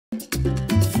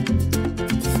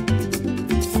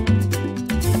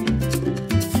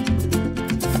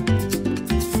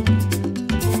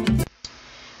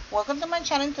my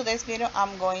channel. In today's video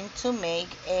I'm going to make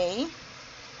a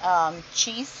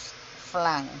cheese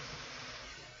flan,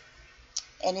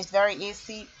 and it's very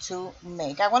easy to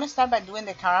make. I'm going to start by doing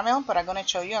the caramel, but I'm going to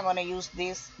show you. I'm going to use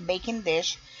this baking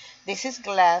dish. This is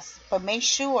glass, but make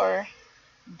sure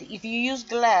if you use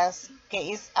glass, okay,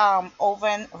 it's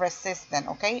oven resistant,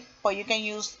 okay? But you can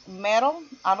use metal,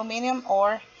 aluminum,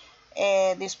 or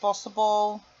a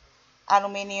disposable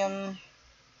aluminum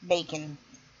baking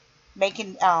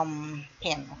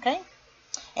pan, okay?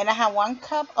 And I have 1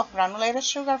 cup of granulated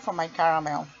sugar for my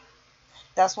caramel.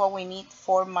 That's what we need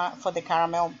for the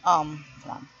caramel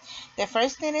flan. The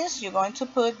first thing is you're going to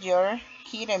put your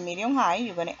heat at medium high.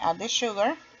 You're going to add the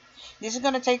sugar. This is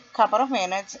going to take a couple of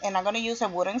minutes, and I'm going to use a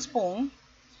wooden spoon.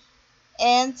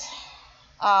 And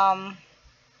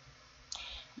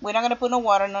we're not going to put no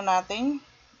water, no nothing.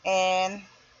 And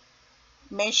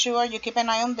make sure you keep an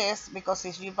eye on this, because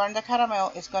if you burn the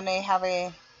caramel, it's going to have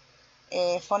a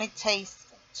funny taste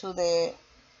to the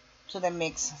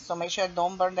mix. So make sure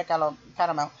don't burn the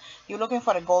caramel. You're looking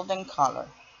for a golden color.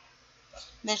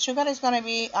 The sugar is going to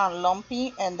be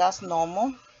lumpy, and that's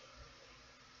normal.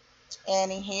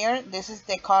 And in here, this is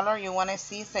the color you want to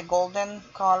see. It's a golden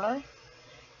color.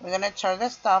 We're going to turn the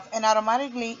stuff, and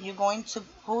automatically you're going to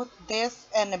put this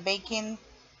in a baking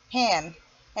pan.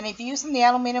 And if you're using the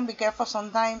aluminum, be careful,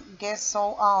 sometimes it gets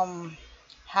so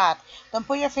hot. Don't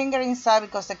put your finger inside,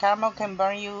 because the caramel can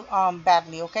burn you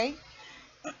badly, okay?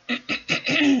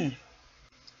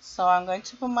 So I'm going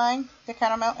to put the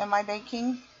caramel in my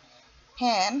baking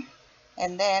pan,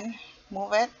 and then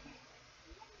move it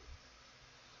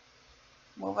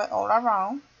all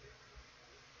around,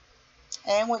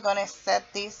 and we're going to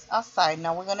set this aside.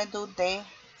 Now we're going to do the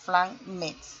flan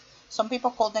mix. Some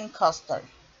people call them custard.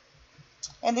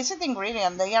 And this is the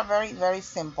ingredient. They are very, very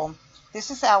simple. This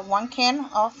is 1 can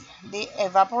of the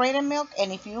evaporated milk,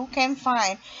 and if you can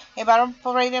find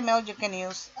evaporated milk, you can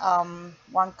use 1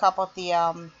 cup of the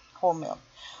whole milk.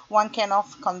 1 can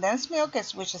of condensed milk,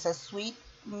 which is a sweet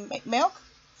milk.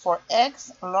 4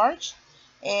 eggs, large,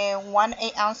 and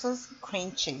 1/8 ounces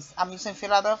cream cheese. I'm using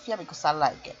Philadelphia because I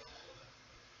like it.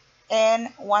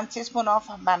 And 1 teaspoon of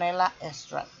vanilla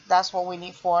extract. That's what we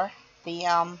need for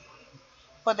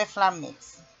the flan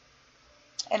mix.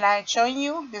 And I'm showing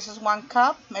you, this is 1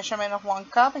 cup, measurement of 1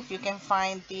 cup. If you can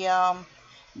find the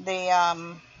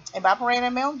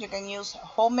evaporated milk, you can use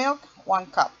whole milk, 1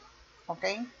 cup,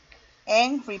 okay?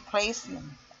 And replacement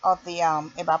of the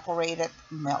evaporated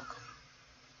milk.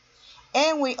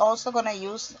 And we also gonna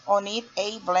need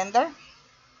a blender.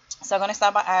 So I'm gonna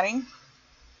start by adding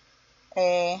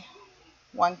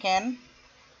 1 can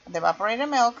of the evaporated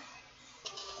milk,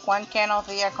 1 can of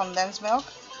the condensed milk,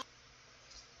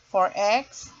 4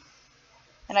 eggs,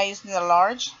 and I use the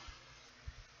large.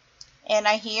 And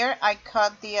here I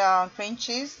cut the cream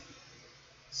cheese,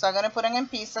 so I'm gonna put it in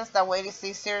pieces. That way it's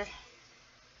easier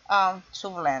to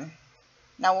blend.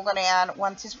 Now we're gonna add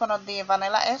 1 teaspoon of the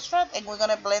vanilla extract, and we're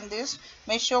gonna blend this.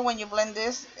 Make sure when you blend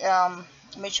this,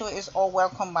 make sure it's all well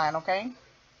combined, okay?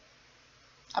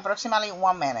 Approximately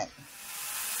 1 minute.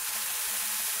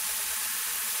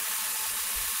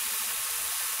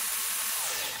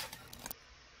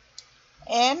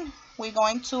 And we're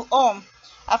going to,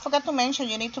 I forgot to mention,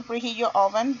 you need to preheat your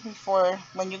oven before,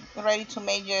 when you're ready to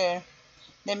make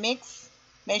the mix.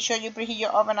 Make sure you preheat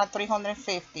your oven at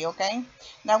 350, okay?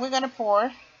 Now we're going to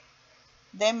pour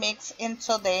the mix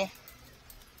into the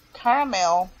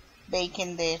caramel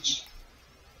baking dish.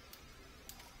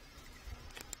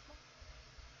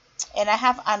 And I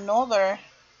have another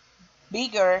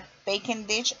bigger baking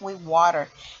dish with water.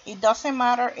 It doesn't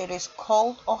matter it is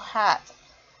cold or hot.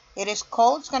 It is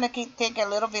cold, it's going to take a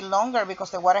little bit longer because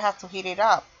the water has to heat it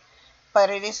up. But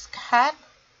it is hot,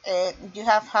 you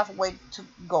have halfway to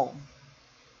go.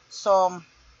 So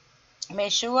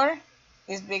make sure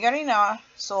it's bigger enough.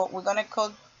 So we're going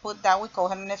to put that, we call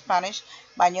it in Spanish,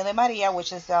 baño de María,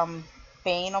 which is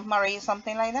pain of Maria,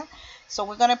 something like that. So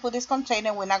we're going to put this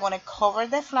container. We're not going to cover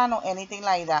the flan or anything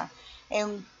like that.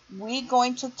 And we're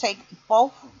going to take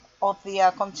both of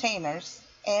the containers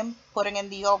and put it in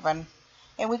the oven.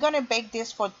 And we're going to bake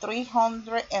this for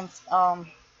 300 and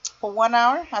for 1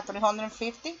 hour at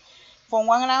 350, for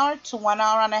 1 hour to 1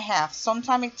 hour and a half.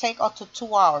 Sometimes it takes up to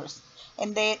 2 hours.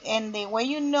 And the way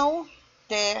you know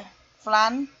the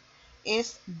flan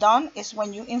is done is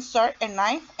when you insert a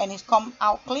knife and it's come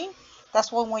out clean.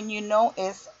 That's when you know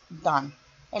it's done.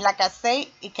 And like I say,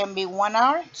 it can be 1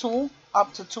 hour to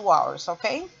up to 2 hours,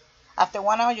 okay? After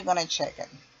 1 hour, you're going to check it.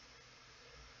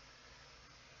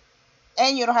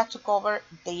 And you don't have to cover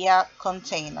the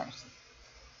containers.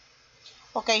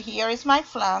 Okay, here is my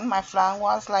flan. My flan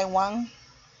was like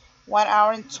 1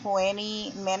 hour and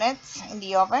 20 minutes in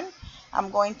the oven. I'm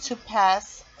going to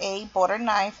pass a butter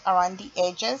knife around the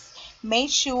edges.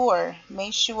 Make sure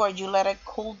you let it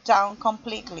cool down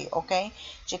completely, okay?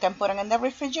 You can put it in the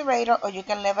refrigerator, or you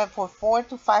can leave it for 4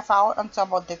 to 5 hours on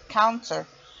top of the counter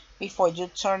before you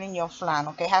turn in your flan,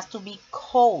 okay? It has to be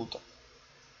cold,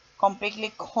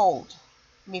 completely cold,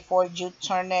 before you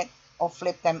turn it or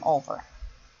flip them over.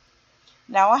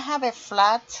 Now I have a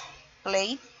flat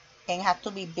plate, and have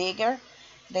to be bigger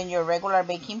than your regular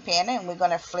baking pan, and we're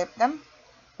gonna flip them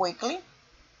quickly.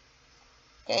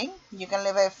 Okay, you can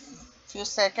leave a few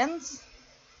seconds,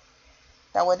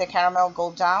 that way the caramel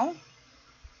go down.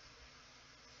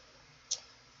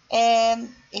 And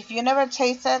if you never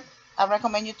taste it, I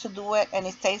recommend you to do it, and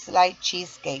it tastes like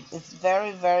cheesecake. It's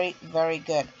very, very, very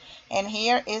good. And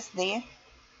here is the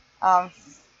um,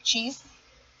 cheese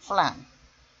flan.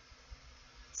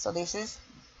 So this is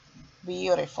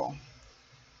beautiful,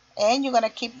 and you're gonna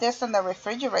keep this in the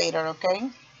refrigerator, okay?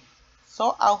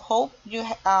 So I hope you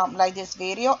like this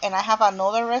video, and I have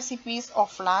another recipes of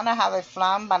flan. I have a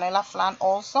flan, vanilla flan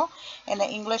also, in the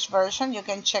English version. You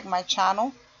can check my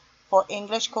channel for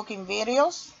English cooking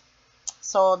videos.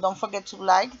 So don't forget to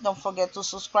like, don't forget to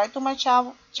subscribe to my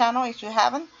channel if you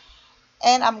haven't.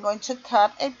 And I'm going to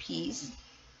cut a piece,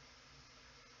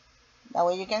 that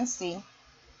way you can see.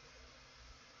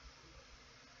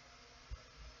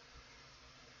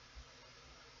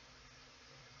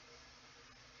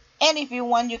 And if you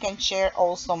want, you can share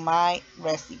also my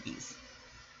recipes.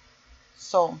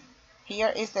 So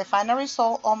here is the final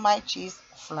result of my cheese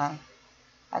flan.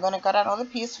 I'm gonna cut another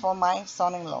piece for my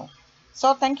son-in-law.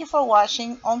 So thank you for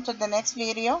watching. Until the next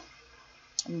video.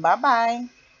 Bye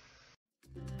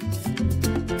bye.